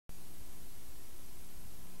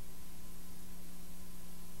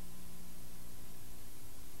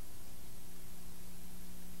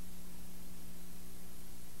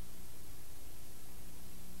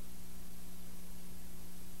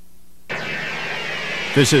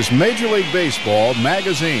This is Major League Baseball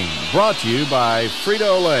Magazine, brought to you by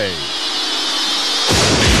Frito-Lay.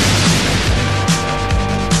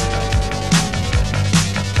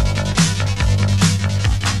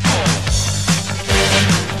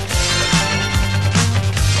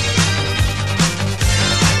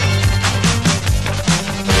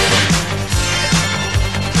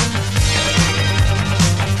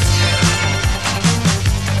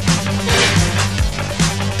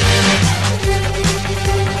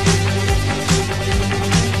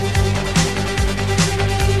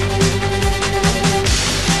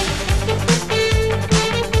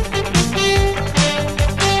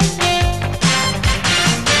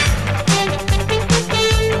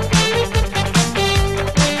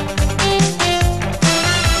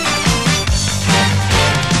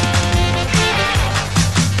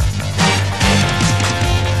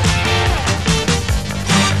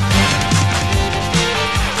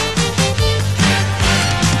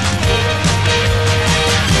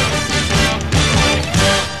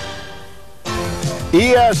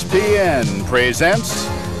 ESPN presents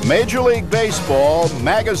Major League Baseball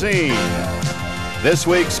Magazine. This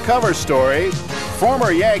week's cover story,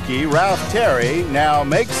 former Yankee Ralph Terry now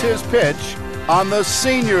makes his pitch on the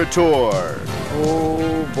senior tour.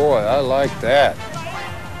 Oh boy, I like that.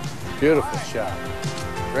 Beautiful shot.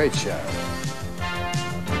 Great shot.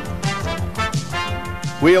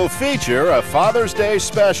 We'll feature a Father's Day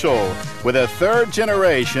special with a third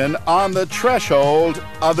generation on the threshold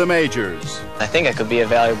of the majors. I think I could be a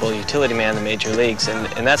valuable utility man in the major leagues, and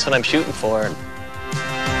that's what I'm shooting for.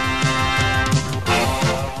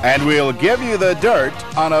 And we'll give you the dirt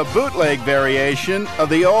on a bootleg variation of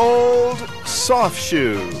the old soft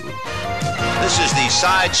shoe. This is the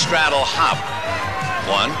side straddle hop.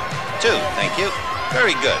 1, 2, thank you.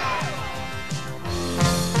 Very good.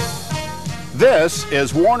 This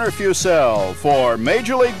is Warner Fusel for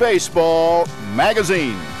Major League Baseball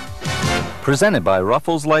Magazine. Presented by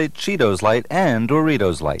Ruffles Light, Cheetos Light, and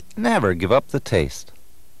Doritos Light. Never give up the taste.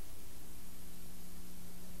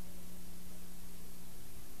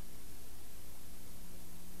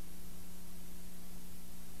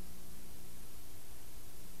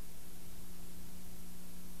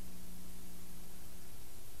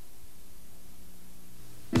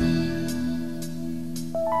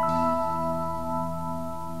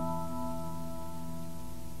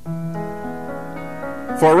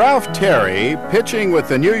 For Ralph Terry, pitching with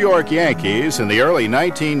the New York Yankees in the early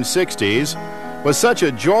 1960s was such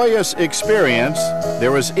a joyous experience,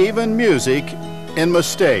 there was even music in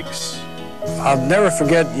mistakes. I'll never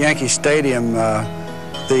forget Yankee Stadium,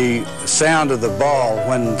 the sound of the ball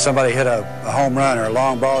when somebody hit a home run or a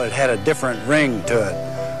long ball. It had a different ring to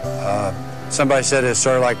it. Somebody said it's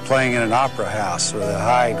sort of like playing in an opera house with a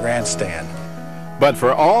high grandstand. But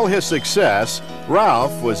for all his success,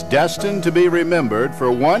 Ralph was destined to be remembered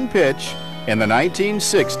for one pitch in the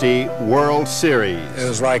 1960 World Series. It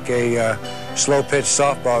was like a slow-pitch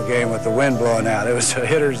softball game with the wind blowing out. It was a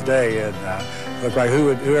hitter's day, and it looked like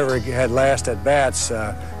whoever had last at-bats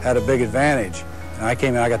had a big advantage. And I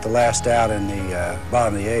came in, I got the last out in the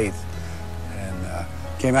bottom of the 8th, and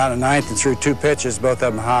came out in the 9th and threw 2 pitches, both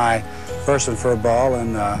of them high. First one for a ball,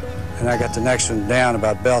 and I got the next one down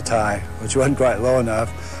about belt high, which wasn't quite low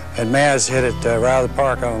enough. And Maz hit it right out of the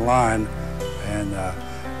park on the line, and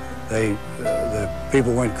the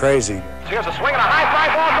people went crazy. Here's a swing and a high fly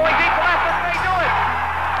ball going deep to left. Let's do it.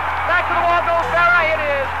 Back to the wall goes Berra. It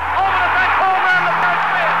is over the fence, home run, the first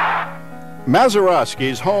pitch.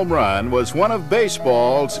 Mazeroski's home run was one of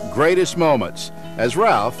baseball's greatest moments, as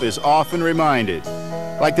Ralph is often reminded.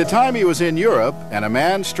 Like the time he was in Europe and a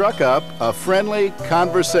man struck up a friendly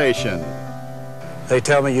conversation. They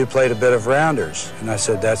tell me you played a bit of rounders, and I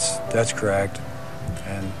said that's correct.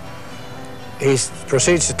 And he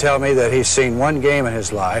proceeds to tell me that he's seen one game in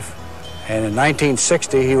his life, and in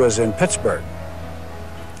 1960 he was in Pittsburgh.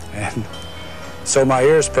 And so my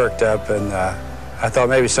ears perked up, and I thought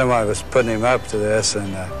maybe somebody was putting him up to this.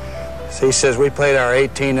 And so he says we played our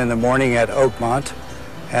 18 in the morning at Oakmont.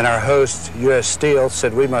 And our host, U.S. Steel,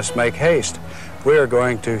 said we must make haste. We are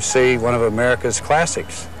going to see one of America's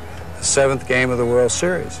classics, the 7th game of the World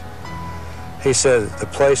Series. He said the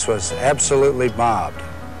place was absolutely mobbed.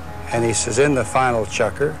 And he says, in the final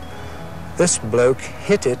chukker, this bloke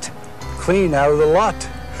hit it clean out of the lot.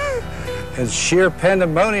 And sheer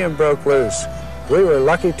pandemonium broke loose. We were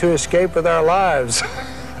lucky to escape with our lives.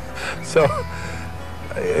 So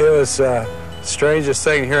it was strangest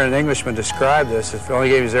thing hearing an Englishman describe this. It's the only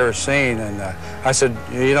game he's ever seen. And I said,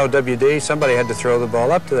 you know, WD, somebody had to throw the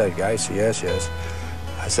ball up to that guy. He said, yes.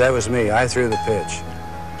 I said, that was me. I threw the pitch.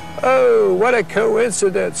 Oh, what a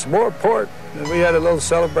coincidence, more port. And we had a little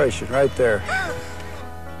celebration right there.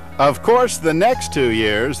 Of course, the next 2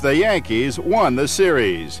 years, the Yankees won the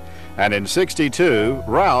series. And in '62,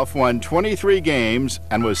 Ralph won 23 games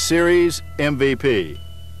and was series MVP.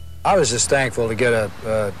 I was just thankful to get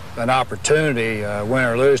an opportunity, win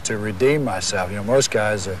or lose, to redeem myself. You know, most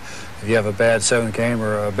guys, if you have a bad 7th game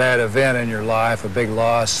or a bad event in your life, a big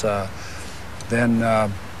loss, then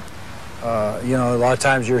you know, a lot of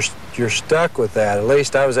times you're stuck with that. At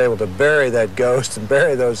least I was able to bury that ghost and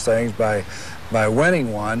bury those things by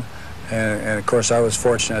winning one. And of course, I was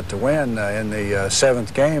fortunate to win in the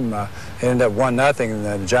 7th game. It ended up 1-0,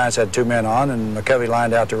 and the Giants had 2 men on, and McCovey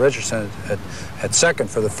lined out to Richardson at second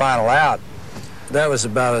for the final out. That was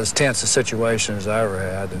about as tense a situation as I ever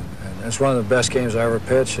had, and it's one of the best games I ever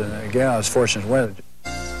pitched, and again, I was fortunate to win it.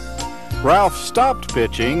 Ralph stopped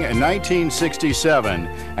pitching in 1967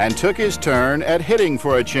 and took his turn at hitting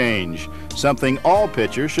for a change, something all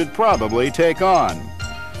pitchers should probably take on.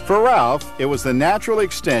 For Ralph, it was the natural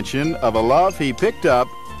extension of a love he picked up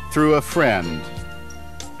through a friend.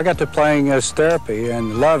 I got to playing as therapy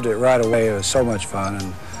and loved it right away. It was so much fun,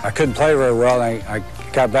 and I couldn't play very well. I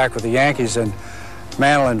got back with the Yankees, and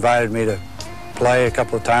Mantle invited me to play a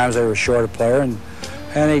couple of times. They were short a player,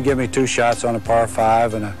 and he'd give me 2 shots on a par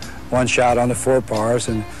 5 and 1 shot on the 4 pars,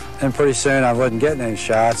 and pretty soon I wasn't getting any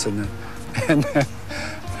shots, and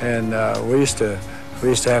we used to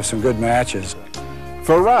have some good matches.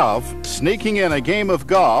 For Ralph, sneaking in a game of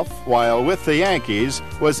golf while with the Yankees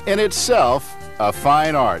was in itself a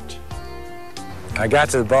fine art. I got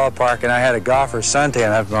to the ballpark and I had a golfer's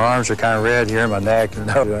suntan. My arms are kind of red here, my neck.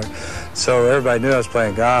 So everybody knew I was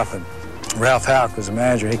playing golf. And Ralph Houck was the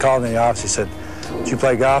manager. He called me in the office. He said, "Did you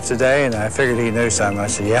play golf today?" And I figured he knew something. I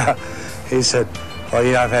said, "Yeah." He said, "Well,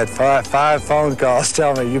 you know, I've had five phone calls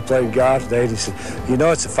telling me you played golf today." He said, "You know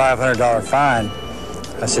it's a $500 fine."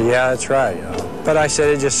 I said, "Yeah, that's right." You know. But I said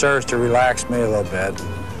it just serves to relax me a little bit.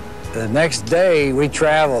 The next day, we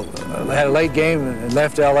traveled. I had a late game and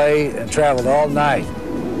left L.A. and traveled all night.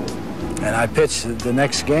 And I pitched the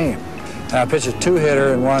next game. And I pitched a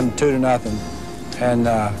 2-hitter and won 2-0. And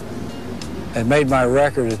it made my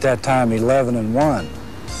record at that time 11-1.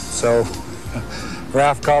 So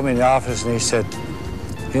Ralph called me in the office and he said,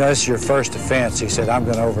 "You know, this is your first offense." He said, "I'm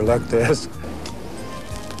going to overlook this."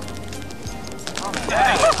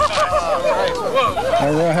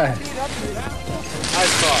 All right.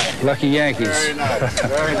 Nice ball. Lucky Yankees. Very nice.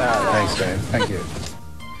 Very nice. Thanks, Dave. Thank you.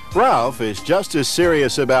 Ralph is just as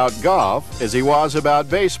serious about golf as he was about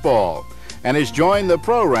baseball and has joined the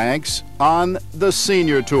pro ranks on the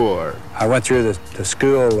senior tour. I went through the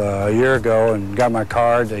school a year ago and got my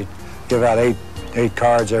card. They give out eight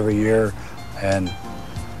cards every year, and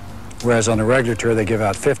whereas on the regular tour they give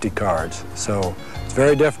out 50 cards. So it's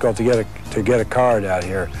very difficult to get a card out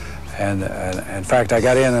here. And in fact, I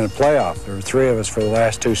got in the playoff. There were 3 of us for the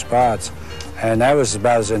last 2 spots, and that was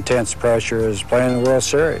about as intense pressure as playing in the World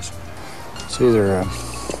Series. It's either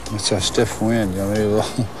it's a stiff wind, you know, maybe a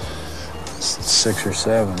little 6 or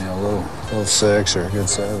 7, you know, a little 6 or a good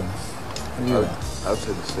 7. I'd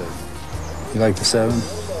say the 7. You like the 7?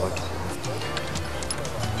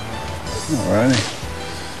 All righty.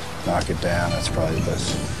 Knock it down. That's probably the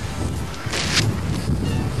best.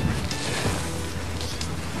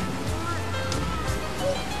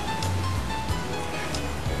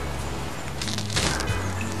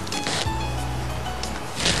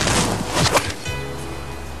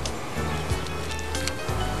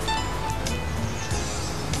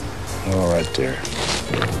 Oh, right there.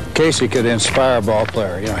 Casey could inspire a ball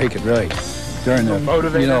player. You know, he could really, during the,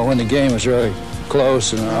 you know, when the game was really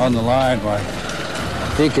close and on the line, like,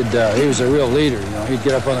 he was a real leader, you know. He'd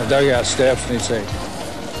get up on the dugout steps and he'd say,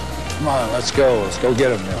 "Come on, let's go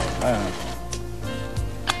get him now."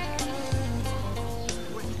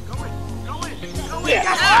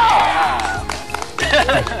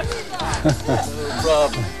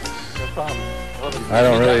 I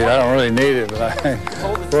don't really need it, but I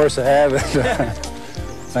force a habit.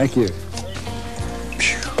 Thank you.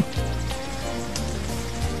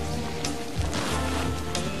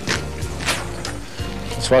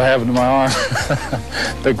 That's what happened to my arm.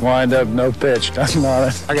 Big wind up, no pitch, nothing on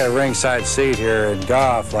it. I got a ringside seat here in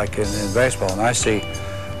golf, like in baseball, and I see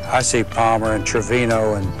Palmer and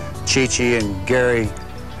Trevino and Chichi and Gary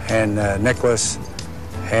and Nicholas,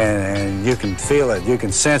 and you can feel it, you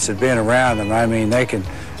can sense it being around them. I mean, they can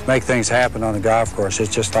make things happen on the golf course.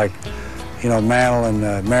 It's just like, you know, Mantle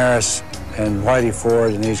and Maris and Whitey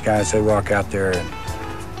Ford and these guys, they walk out there and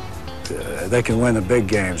they can win the big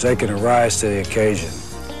games. They can rise to the occasion.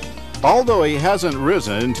 Although he hasn't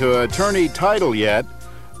risen to a tourney title yet,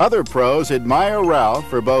 Other pros admire Ralph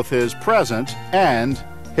for both his present and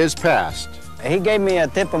his past. He gave me a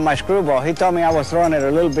tip of my screwball. He told me I was throwing it a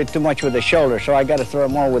little bit too much with the shoulder, so I got to throw it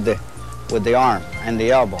more with the arm and the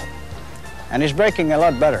elbow. And he's breaking a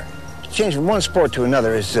lot better. Change from one sport to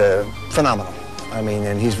another is phenomenal. I mean,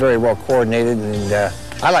 and he's very well coordinated, and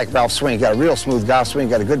I like Ralph's swing. He's got a real smooth golf swing,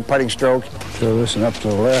 got a good putting stroke. Throw this one up to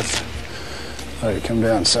the left, let it come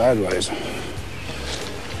down sideways.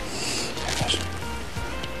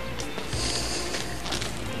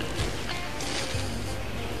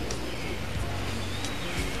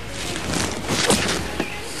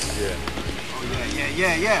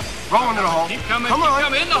 Yeah. Roll into the hole. Keep coming, Come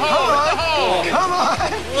on. in the hole, Come on.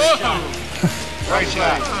 Right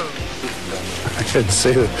shot. I couldn't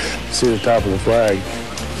see the top of the flag.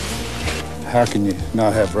 How can you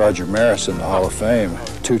not have Roger Maris in the Hall of Fame?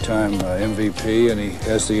 Two-time MVP, and he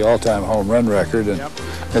has the all-time home run record, and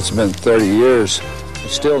it's been 30 years.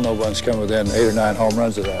 Still no one's come within 8 or 9 home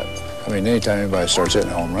runs of that. I mean, anytime anybody starts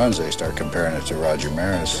hitting home runs, they start comparing it to Roger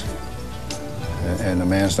Maris. And the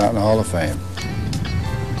man's not in the Hall of Fame.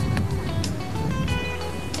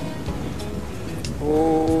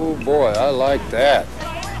 Oh, boy, I like that.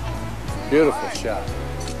 Beautiful shot.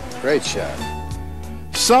 Great shot.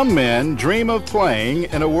 Some men dream of playing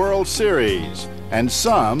in a World Series, and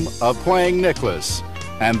some of playing Nicklaus.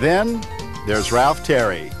 And then there's Ralph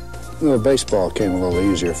Terry. Well, baseball came a little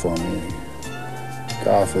easier for me.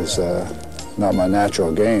 Golf is not my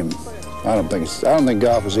natural game. I don't think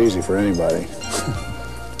golf is easy for anybody,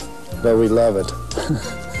 but we love it.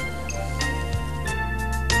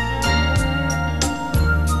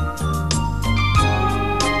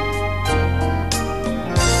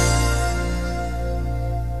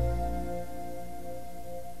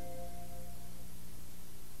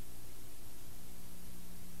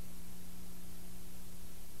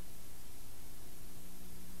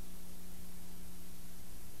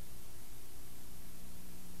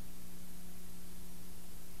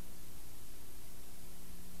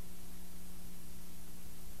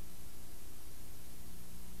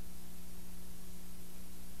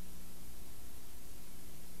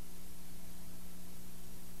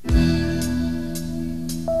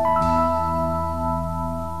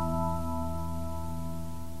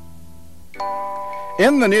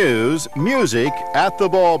 In the news, music at the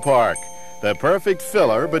ballpark, the perfect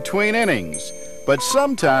filler between innings. But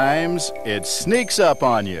sometimes it sneaks up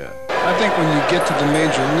on you. I think when you get to the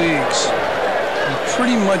major leagues, you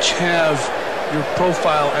pretty much have your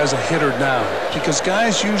profile as a hitter down, because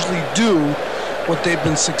guys usually do what they've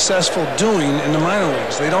been successful doing in the minor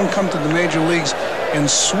leagues. They don't come to the major leagues and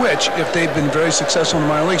switch if they've been very successful in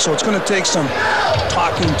the minor leagues. So it's going to take some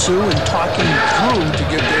talking to and talking through to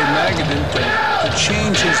get Dave Magadan to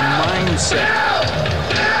change his mindset.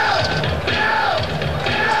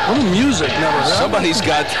 A little music never happened. Somebody's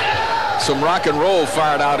got some rock and roll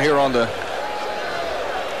fired out here on the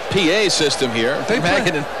PA system here.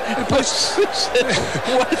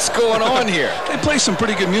 What's going on here? They play some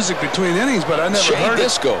pretty good music between innings, but I never heard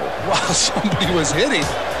disco it while somebody was hitting.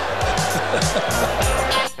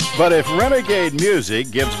 But if renegade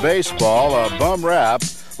music gives baseball a bum rap,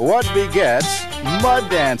 what begets mud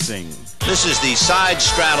dancing? This is the side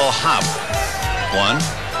straddle hop. 1,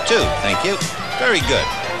 2, thank you. Very good.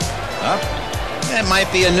 Up. That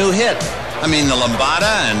might be a new hit. I mean, the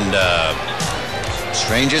lambada and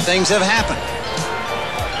stranger things have happened.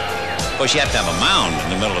 Of course, you have to have a mound in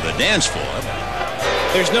the middle of the dance floor.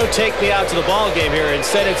 There's no take me out to the ball game here.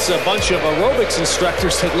 Instead, it's a bunch of aerobics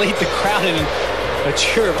instructors that lead the crowd in a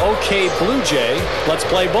cheer of "OK Blue Jay, let's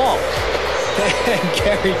play ball." And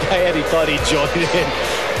Gary Gaetti thought he'd join in.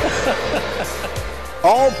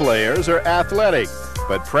 All players are athletic,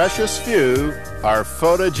 but precious few are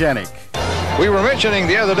photogenic. We were mentioning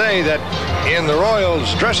the other day that in the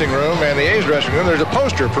Royals dressing room and the A's dressing room, there's a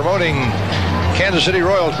poster promoting Kansas City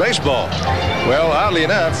Royals baseball. Well, oddly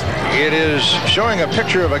enough, it is showing a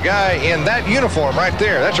picture of a guy in that uniform right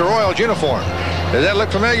there. That's a Royals uniform. Does that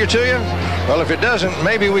look familiar to you? Well, if it doesn't,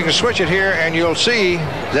 maybe we can switch it here and you'll see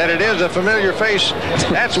that it is a familiar face.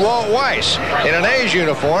 That's Walt Weiss in an A's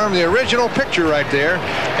uniform, the original picture right there.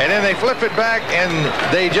 And then they flip it back and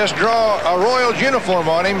they just draw a Royals uniform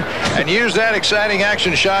on him and use that exciting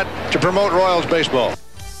action shot to promote Royals baseball.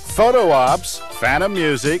 Photo ops, phantom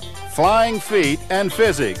music, flying feet, and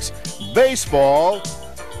physics. Baseball,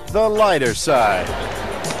 the lighter side.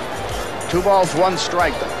 2 balls, 1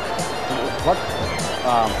 strike. What?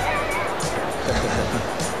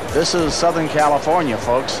 This is Southern California,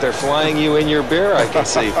 folks. They're flying you in your beer, I can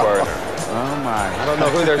see, partner. Oh, my. I don't know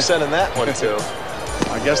who they're sending that one to.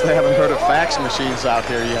 I guess they haven't heard of fax machines out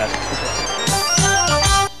here yet.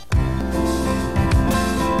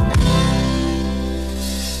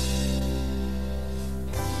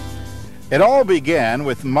 It all began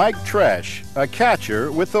with Mike Tresh, a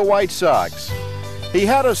catcher with the White Sox. He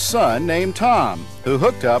had a son named Tom, who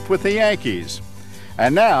hooked up with the Yankees.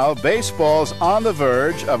 And now baseball's on the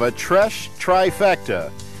verge of a Tresh trifecta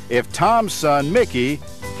if Tom's son Mickey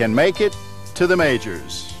can make it to the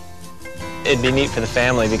majors. It'd be neat for the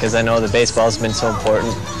family because I know that baseball's been so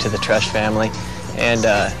important to the Tresh family. And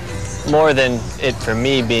more than it for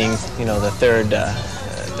me being, you know, the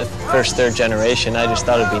first third generation, I just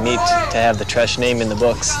thought it'd be neat to have the Tresh name in the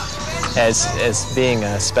books as being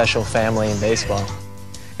a special family in baseball.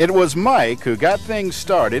 It was Mike who got things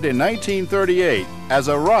started in 1938 as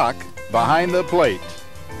a rock behind the plate.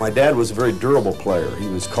 My dad was a very durable player. He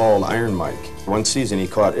was called Iron Mike. One season he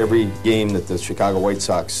caught every game that the Chicago White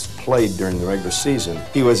Sox played during the regular season.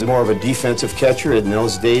 He was more of a defensive catcher. In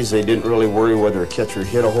those days they didn't really worry whether a catcher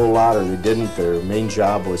hit a whole lot or they didn't. Their main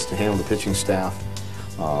job was to handle the pitching staff,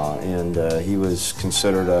 and he was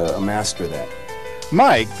considered a master of that.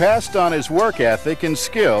 Mike passed on his work ethic and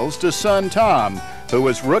skills to son Tom, who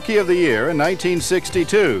was Rookie of the Year in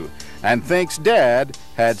 1962, and thinks Dad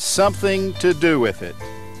had something to do with it.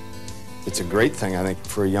 It's a great thing, I think,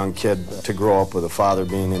 for a young kid to grow up with a father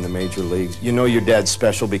being in the major leagues. You know your dad's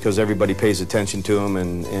special because everybody pays attention to him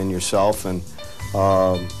and yourself, and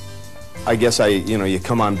I guess you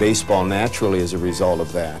come on baseball naturally as a result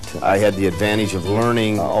of that. I had the advantage of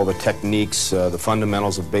learning all the techniques, the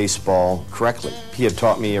fundamentals of baseball correctly. He had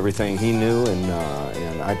taught me everything he knew,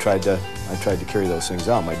 and I tried to carry those things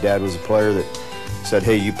out. My dad was a player that said,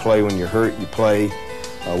 hey, you play when you're hurt, you play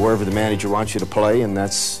wherever the manager wants you to play, and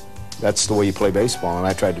that's the way you play baseball, and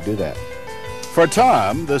I tried to do that. For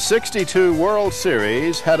Tom, the '62 World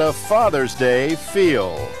Series had a Father's Day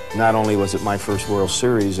feel. Not only was it my first World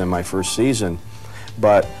Series and my first season,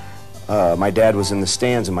 but my dad was in the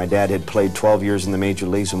stands, and my dad had played 12 years in the major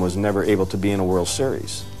leagues and was never able to be in a World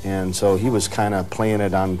Series. And so he was kind of playing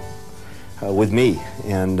it on with me.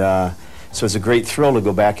 And so it's a great thrill to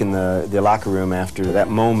go back in the locker room after that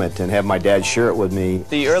moment and have my dad share it with me.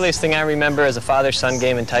 The earliest thing I remember is a father-son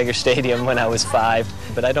game in Tiger Stadium when I was 5,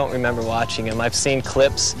 but I don't remember watching him. I've seen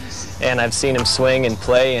clips, and I've seen him swing and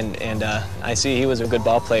play, and I see he was a good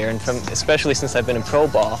ball player. And especially since I've been in pro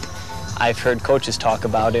ball, I've heard coaches talk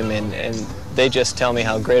about him, and they just tell me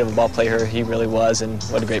how great of a ball player he really was and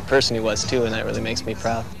what a great person he was, too, and that really makes me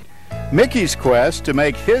proud. Mickey's quest to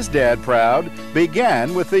make his dad proud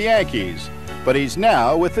began with the Yankees, but he's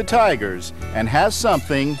now with the Tigers and has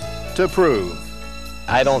something to prove.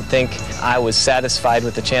 I don't think I was satisfied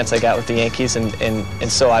with the chance I got with the Yankees,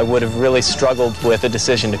 and so I would have really struggled with a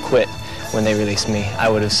decision to quit when they released me. I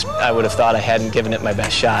would have thought I hadn't given it my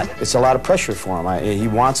best shot. It's a lot of pressure for him. He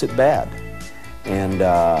wants it bad, and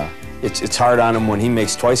it's hard on him when he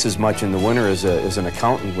makes twice as much in the winter as an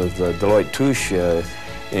accountant with Deloitte Touche.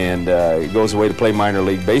 And goes away to play minor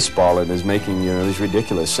league baseball and is making these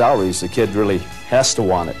ridiculous salaries. The kid really has to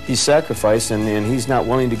want it. He's sacrificed, and he's not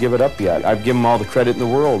willing to give it up yet. I've given him all the credit in the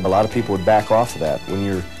world. A lot of people would back off of that.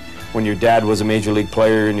 When your dad was a major league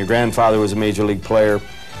player and your grandfather was a major league player,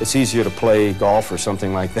 it's easier to play golf or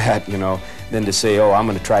something like that, than to say, oh, I'm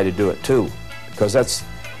going to try to do it too, because that's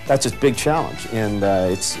a big challenge, and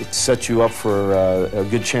it sets you up for a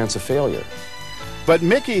good chance of failure. But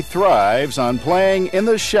Mickey thrives on playing in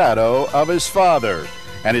the shadow of his father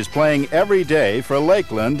and is playing every day for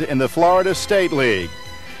Lakeland in the Florida State League.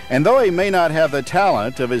 And though he may not have the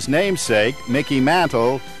talent of his namesake, Mickey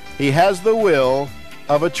Mantle, he has the will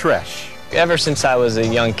of a Tresh. Ever since I was a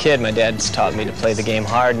young kid, my dad's taught me to play the game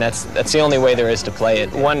hard, and that's the only way there is to play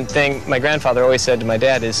it. One thing my grandfather always said to my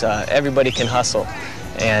dad is everybody can hustle.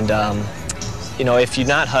 And, if you're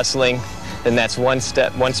not hustling, then that's one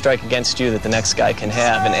strike against you that the next guy can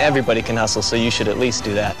have, and everybody can hustle, so you should at least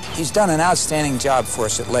do that. He's done an outstanding job for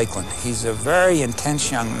us at Lakeland. He's a very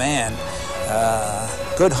intense young man,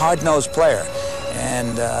 good hard-nosed player,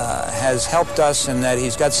 and has helped us in that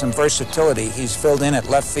he's got some versatility. He's filled in at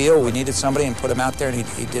left field. We needed somebody and put him out there, and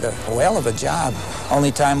he did a whale of a job.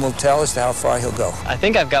 Only time will tell as to how far he'll go. I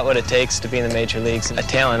think I've got what it takes to be in the major leagues. A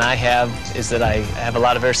talent I have is that I have a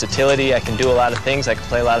lot of versatility. I can do a lot of things. I can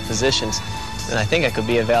play a lot of positions. And I think I could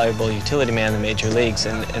be a valuable utility man in the major leagues,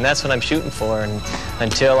 and that's what I'm shooting for. And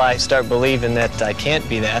until I start believing that I can't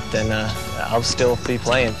be that, then I'll still be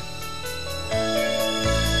playing.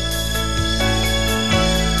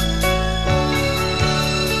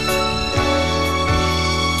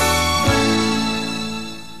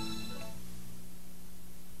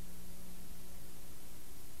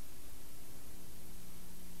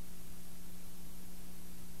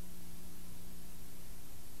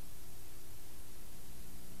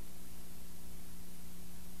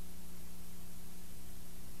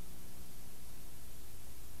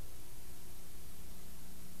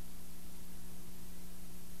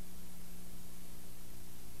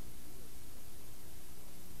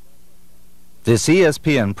 This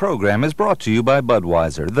ESPN program is brought to you by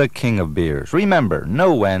Budweiser, the king of beers. Remember,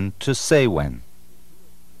 know when to say when.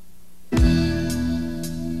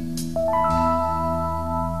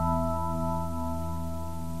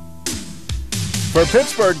 For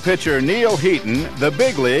Pittsburgh pitcher Neal Heaton, the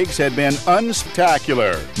big leagues had been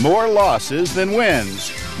unspectacular. More losses than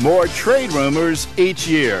wins. More trade rumors each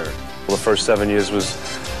year. Well, the first 7 years was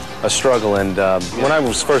a struggle, and when I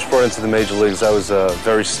was first brought into the major leagues, I was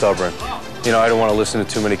very stubborn. You know, I didn't want to listen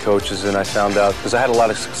to too many coaches, and I found out, because I had a lot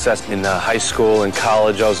of success in high school and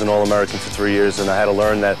college. I was an All-American for 3 years, and I had to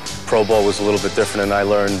learn that pro ball was a little bit different, and I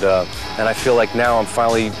learned, and I feel like now I'm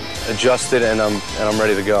finally adjusted, and I'm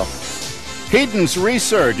ready to go. Heaton's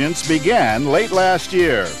resurgence began late last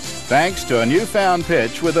year, thanks to a newfound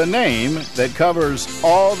pitch with a name that covers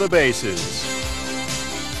all the bases.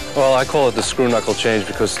 Well, I call it the screw knuckle change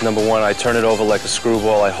because, number one, I turn it over like a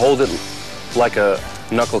screwball. I hold it like a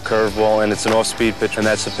knuckle curveball, and it's an off-speed pitch, and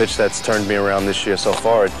that's the pitch that's turned me around this year so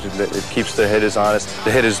far. It keeps the hitters honest.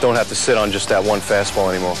 The hitters don't have to sit on just that one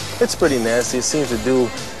fastball anymore. It's pretty nasty. It seems to do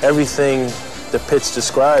everything the pitch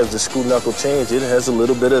describes, the screw knuckle change. It has a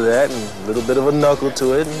little bit of that and a little bit of a knuckle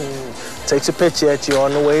to it, and takes a pitch at you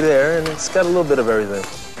on the way there, and it's got a little bit of everything.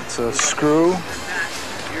 It's a screw,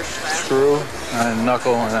 and a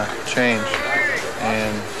knuckle, and a change.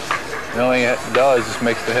 And the only thing it does is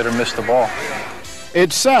makes the hitter miss the ball.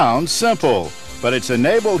 It sounds simple, but it's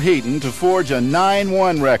enabled Heaton to forge a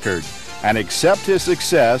 9-1 record and accept his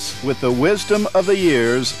success with the wisdom of the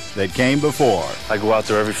years that came before. I go out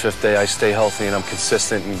there every fifth day, I stay healthy, and I'm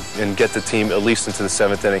consistent and get the team at least into the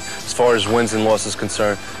seventh inning. As far as wins and losses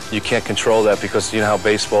concerned, you can't control that because you know how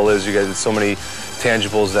baseball is. You get so many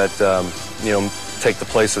tangibles that, you know, take the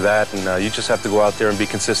place of that, and you just have to go out there and be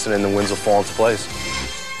consistent, and the wins will fall into place.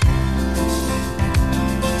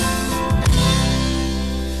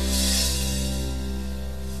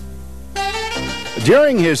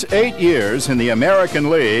 During his 8 years in the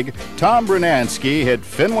American League, Tom Brunansky hit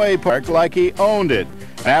Fenway Park like he owned it.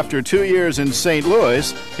 After 2 years in St.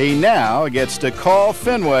 Louis, he now gets to call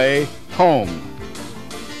Fenway home.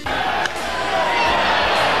 He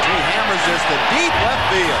hammers this to deep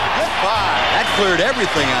left field. Goodbye. That cleared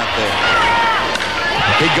everything out there.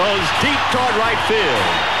 He goes deep toward right field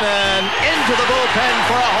and into the bullpen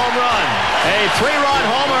for a home run. A 3-run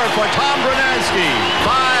homer for Tom Brunansky.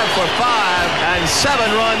 5 for 5 and 7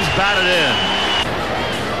 runs batted in.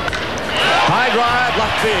 High drive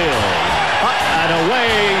left field. Up and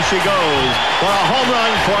away she goes for a home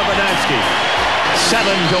run for Brunansky.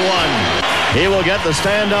 7-1. He will get the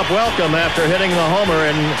stand-up welcome after hitting the homer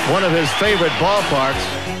in one of his favorite ballparks.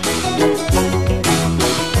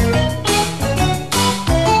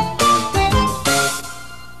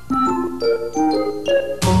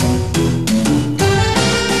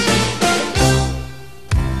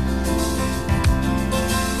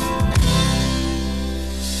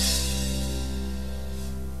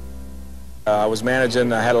 I was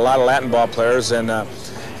managing, I had a lot of Latin ball players, and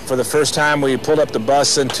for the first time we pulled up the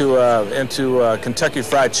bus into Kentucky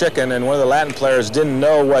Fried Chicken, and one of the Latin players didn't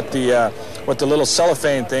know what the little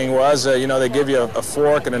cellophane thing was. You know, they give you a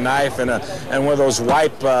fork and a knife and one of those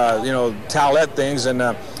wipe, you know, towelette things, and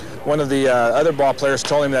one of the other ball players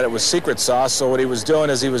told him that it was secret sauce. So what he was doing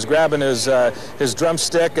is he was grabbing his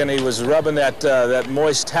drumstick and he was rubbing that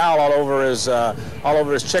moist towel all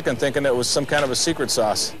over his chicken, thinking it was some kind of a secret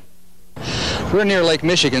sauce. We're near Lake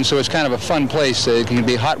Michigan, so it's kind of a fun place. It can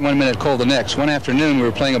be hot one minute, cold the next. One afternoon, we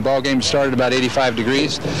were playing a ball game that started about 85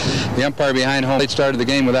 degrees. The umpire behind home plate started the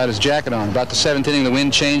game without his jacket on. About the 7th inning, the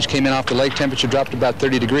wind changed, came in off the lake. Temperature dropped about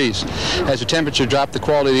 30 degrees. As the temperature dropped, the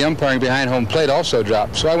quality of the umpiring behind home plate also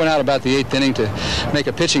dropped. So I went out about the 8th inning to make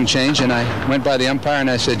a pitching change, and I went by the umpire and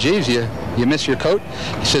I said, "Jeeves, you miss your coat?"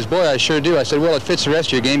 He says, "Boy, I sure do." I said, "Well, it fits the rest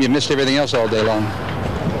of your game. You missed everything else all day long."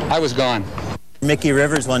 I was gone. Mickey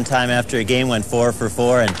Rivers one time after a game went 4 for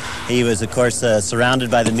 4, and he was, of course, surrounded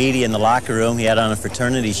by the media in the locker room. He had on a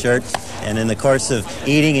fraternity shirt, and in the course of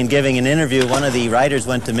eating and giving an interview, one of the writers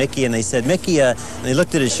went to Mickey and they said, "Mickey," and they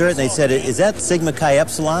looked at his shirt and they said, "Is that Sigma Chi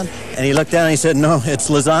Epsilon?" And he looked down and he said, "No, it's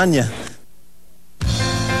lasagna."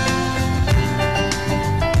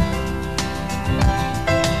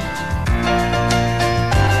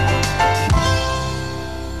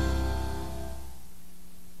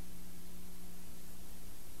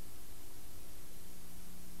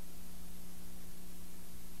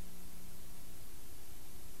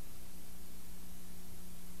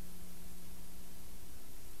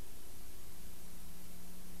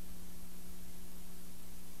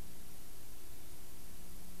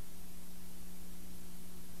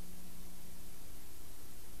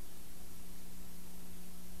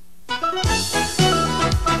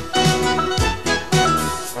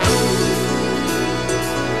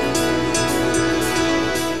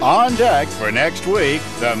 On deck for next week,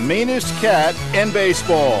 the meanest cat in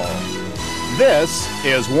baseball. This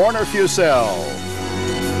is Warner Fusel.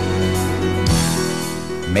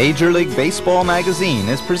 Major League Baseball magazine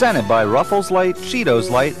is presented by Ruffles Light, Cheetos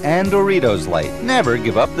Light, and Doritos Light. Never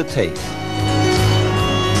give up the taste.